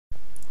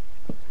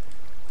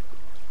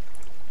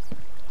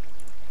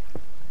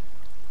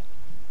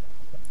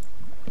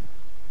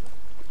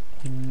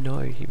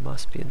he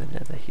must be in the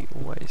nether. He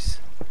always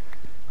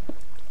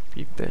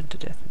be burned to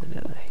death in the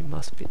nether. He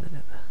must be in the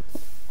nether.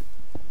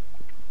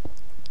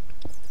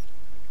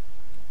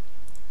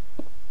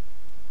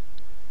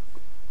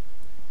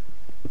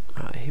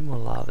 Alright, hear more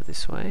lava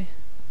this way.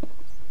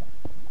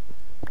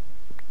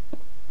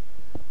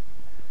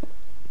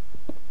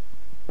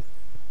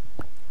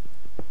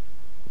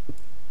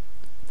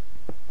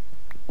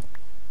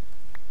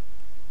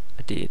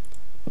 I did.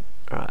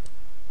 Alright,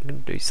 I'm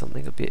going to do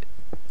something a bit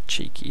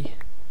cheeky.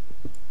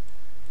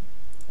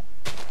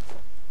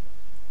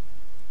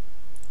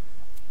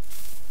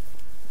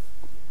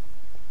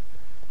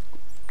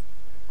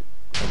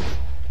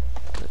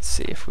 Let's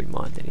see if we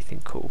mine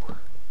anything cool.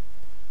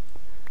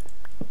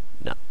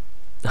 No.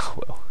 Oh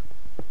well.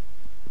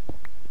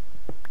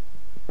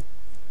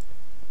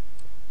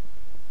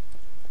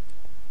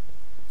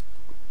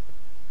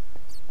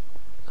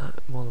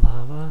 More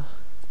lava.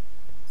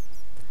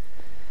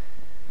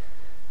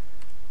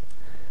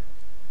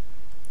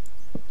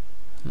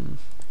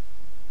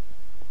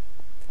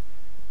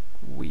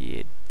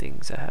 Weird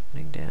things are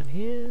happening down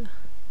here.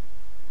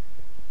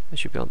 I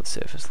should be on the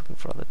surface looking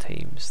for other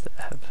teams that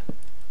have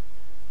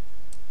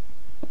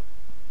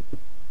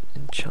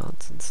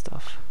enchants and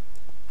stuff.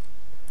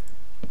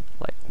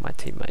 Like my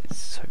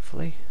teammates,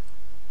 hopefully.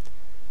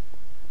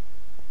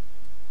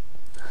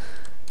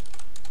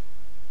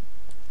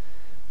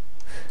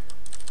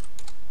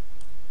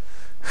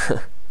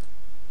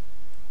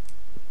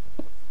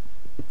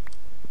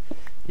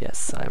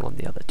 Yes, I'm on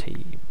the other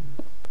team.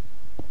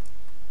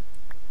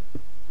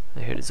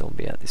 I heard a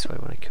zombie out this way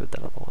when I killed that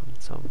other one,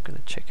 so I'm gonna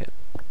check it.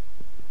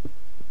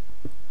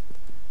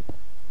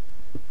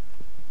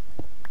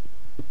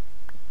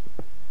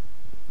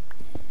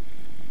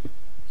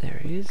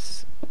 There he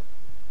is.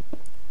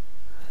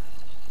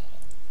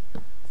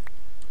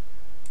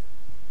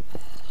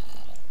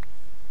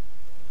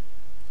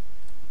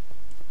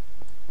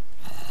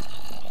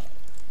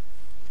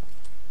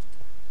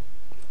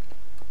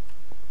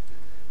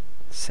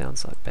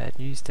 Sounds like bad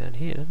news down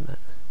here, doesn't it?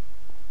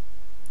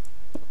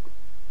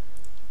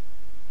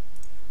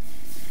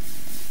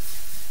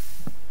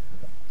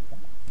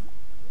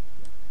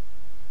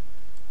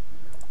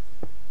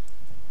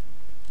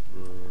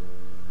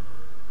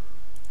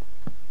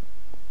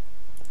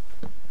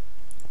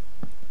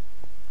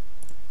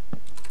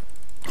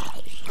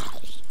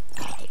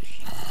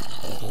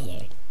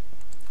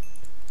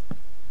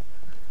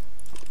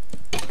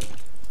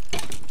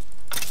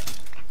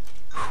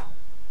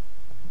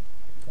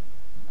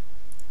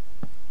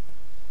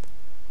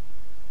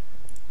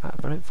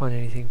 If I don't find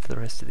anything for the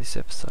rest of this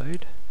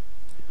episode,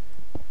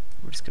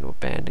 we're just going to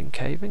abandon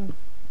caving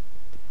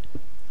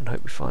and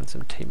hope we find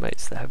some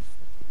teammates that have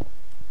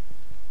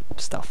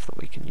stuff that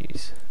we can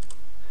use.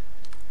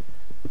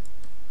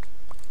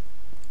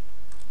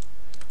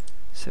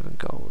 7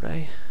 gold,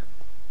 eh?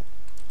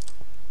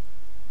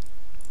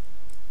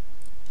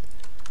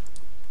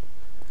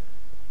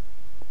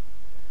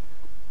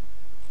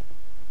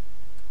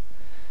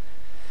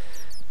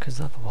 Because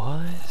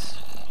otherwise...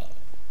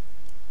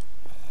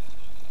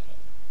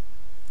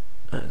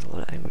 there's a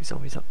lot of angry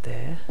zombies up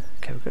there.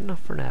 Okay, we've got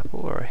enough for an apple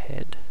or a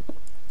head.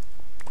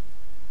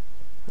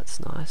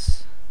 That's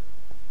nice.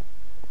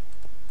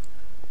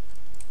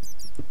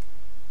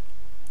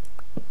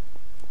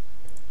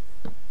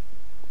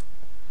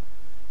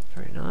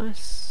 Very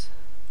nice.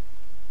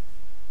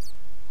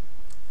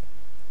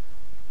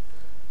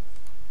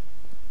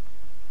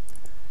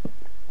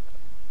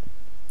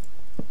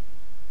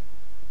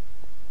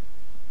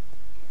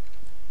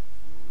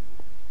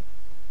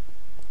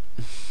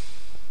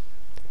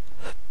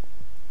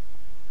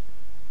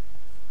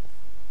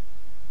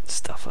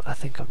 I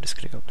think I'm just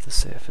going to go up to the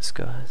surface,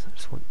 guys. I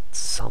just want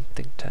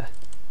something to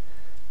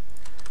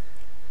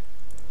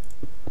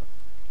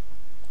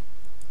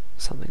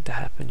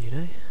happen, you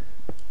know.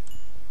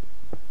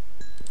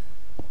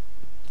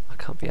 I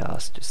can't be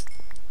asked just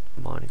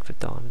mining for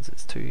diamonds.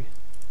 It's too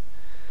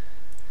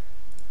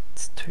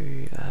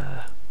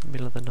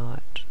middle of the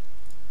night.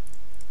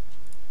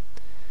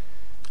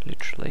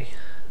 Literally,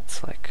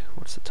 it's like,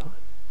 what's the time?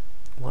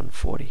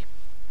 1:40.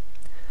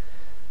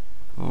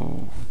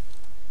 Oh.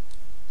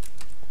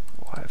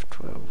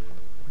 5:12.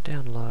 We're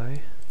down low.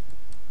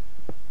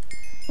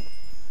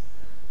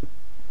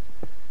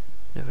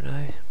 Never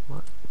know.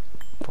 Might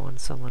find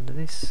some under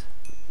this.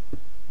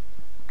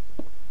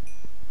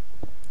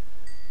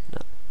 No.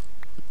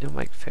 It'll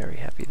make Fairy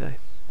happy though.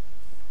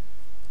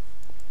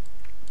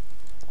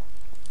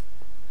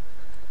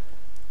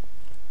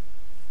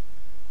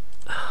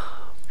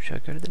 Should I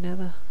go to the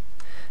nether?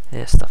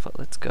 Yeah, stuff it.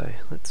 Let's go.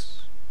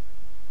 Let's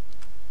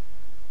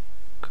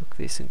cook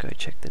this and go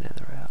check the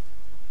nether out.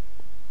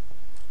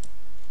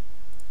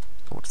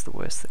 What's the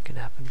worst that can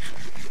happen?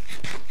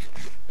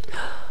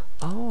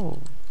 Oh,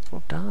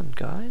 well done,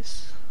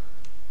 guys.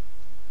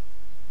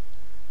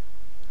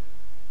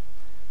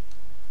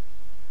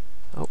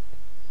 Oh.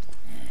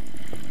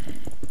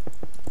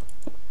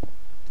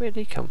 Where did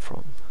he come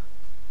from?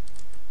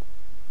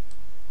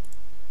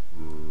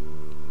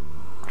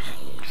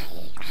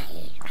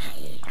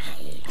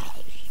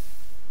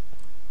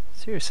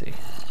 Seriously.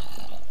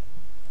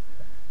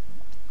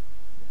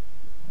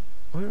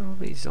 Where are all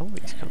these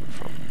zombies coming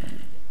from?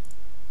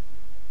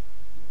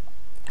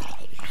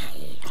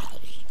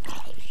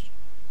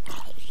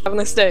 Have a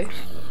nice day.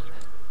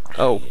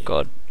 Oh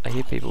god, I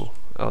hear people.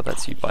 Oh,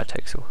 that's you,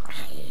 Bitexel.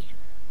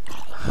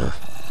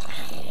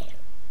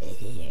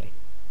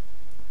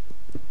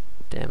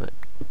 Damn it.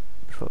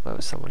 I thought that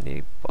was someone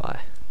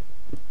nearby.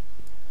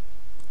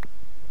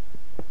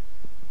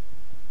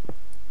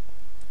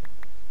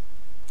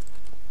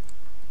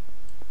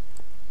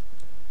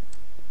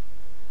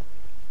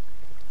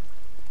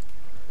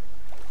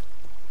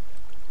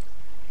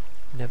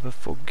 Never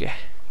forget.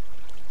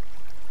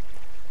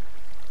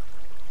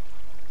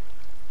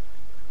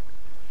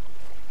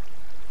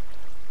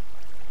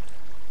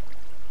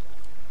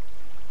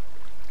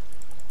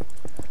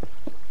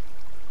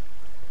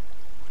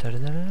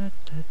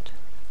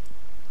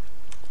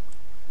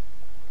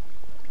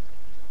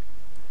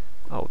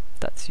 Oh,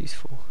 that's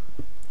useful.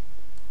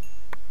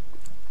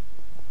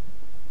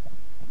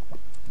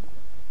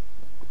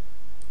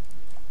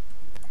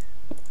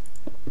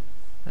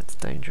 That's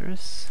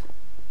dangerous.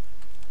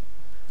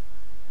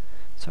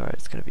 Sorry,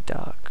 it's gonna be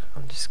dark.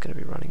 I'm just gonna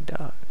be running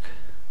dark.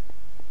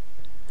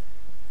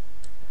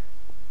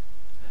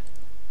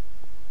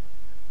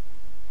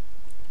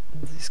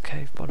 There's this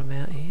cave bottom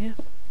out here.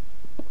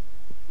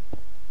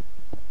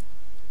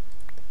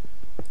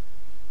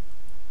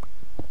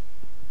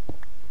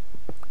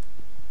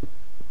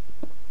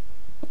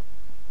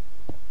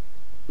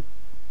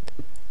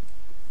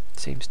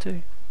 Seems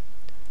to.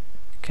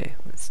 Okay,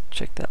 let's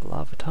check that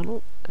lava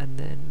tunnel and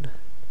then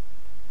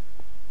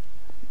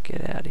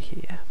get out of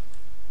here.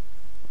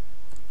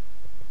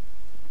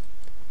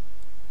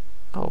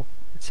 Oh,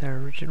 it's our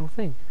original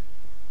thing.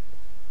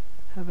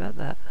 How about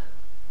that?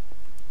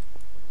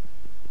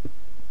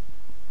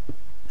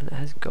 And it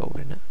has gold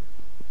in it.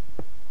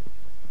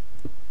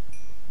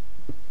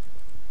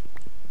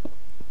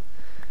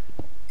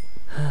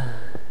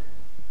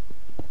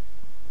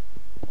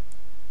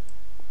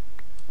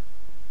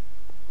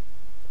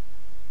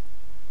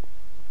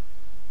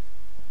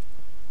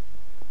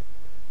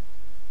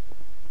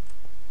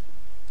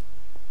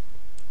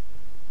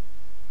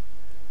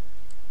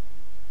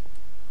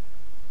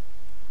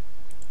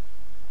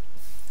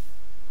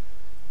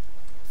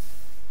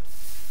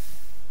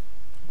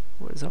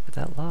 What is up with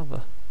that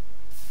lava?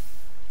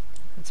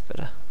 That's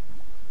better.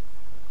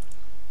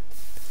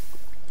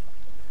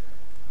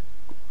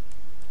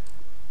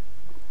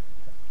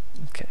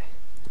 Okay.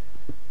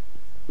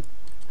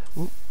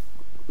 Ooh.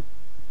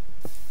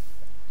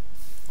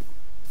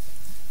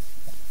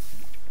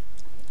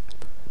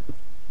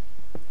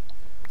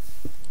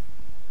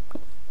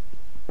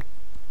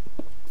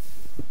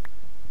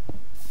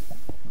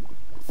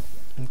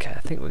 Okay, I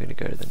think we're going to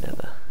go to the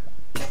nether.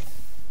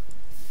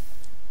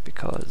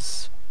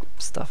 Because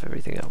stuff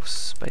everything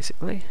else,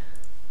 basically.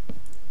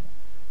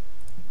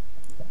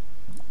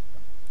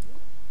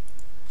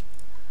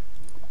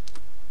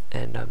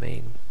 And I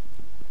mean,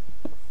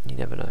 you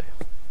never know.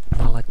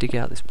 While I dig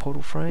out this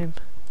portal frame,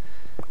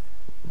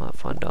 might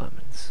find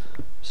diamonds.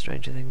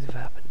 Stranger things have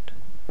happened.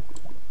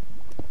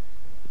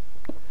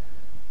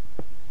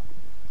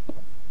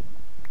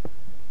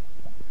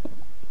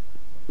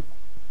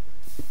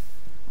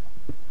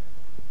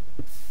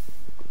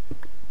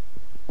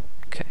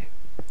 Okay,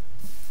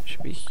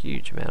 should be a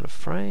huge amount of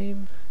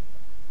frame.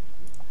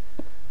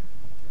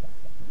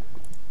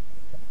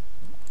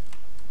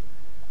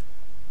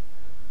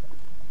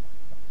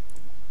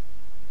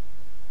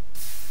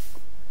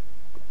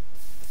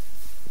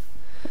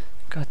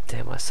 God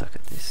damn, I suck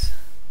at this.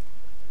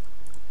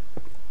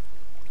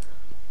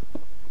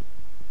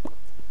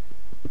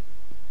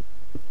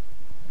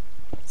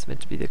 It's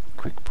meant to be the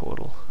quick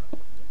portal.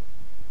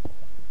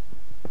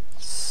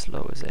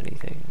 Slow as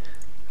anything.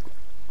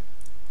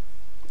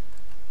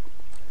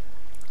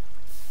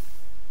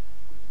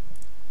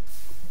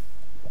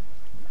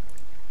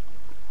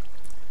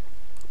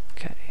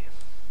 Okay.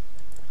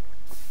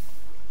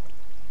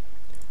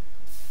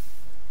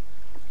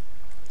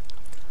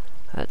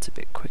 That's a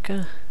bit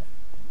quicker.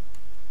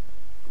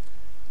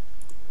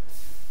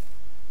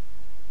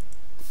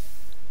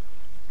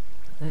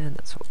 And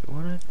that's what we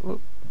wanted. Whoop,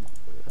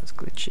 that's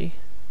glitchy.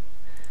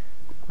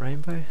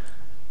 Rainbow.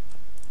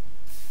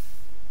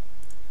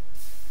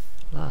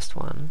 Last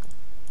one.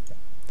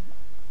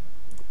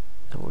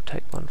 And we'll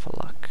take one for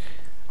luck.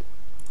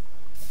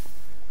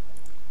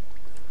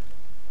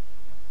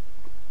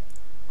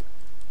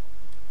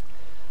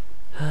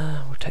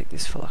 We'll take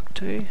this for luck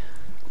too.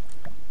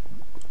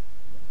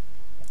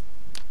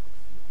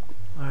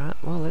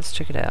 Alright, well let's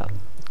check it out.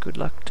 Good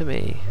luck to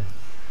me.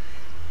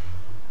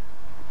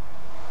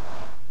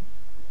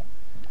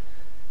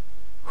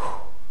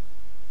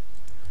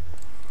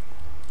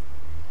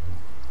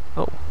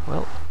 Oh,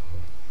 well.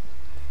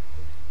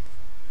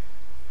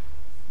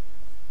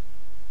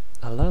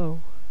 Hello?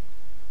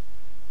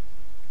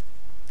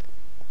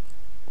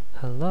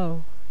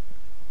 Hello?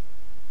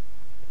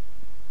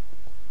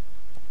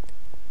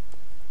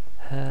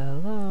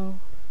 Hello?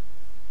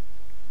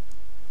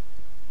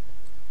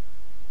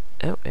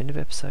 Now, end of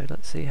episode.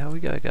 Let's see how we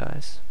go,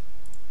 guys.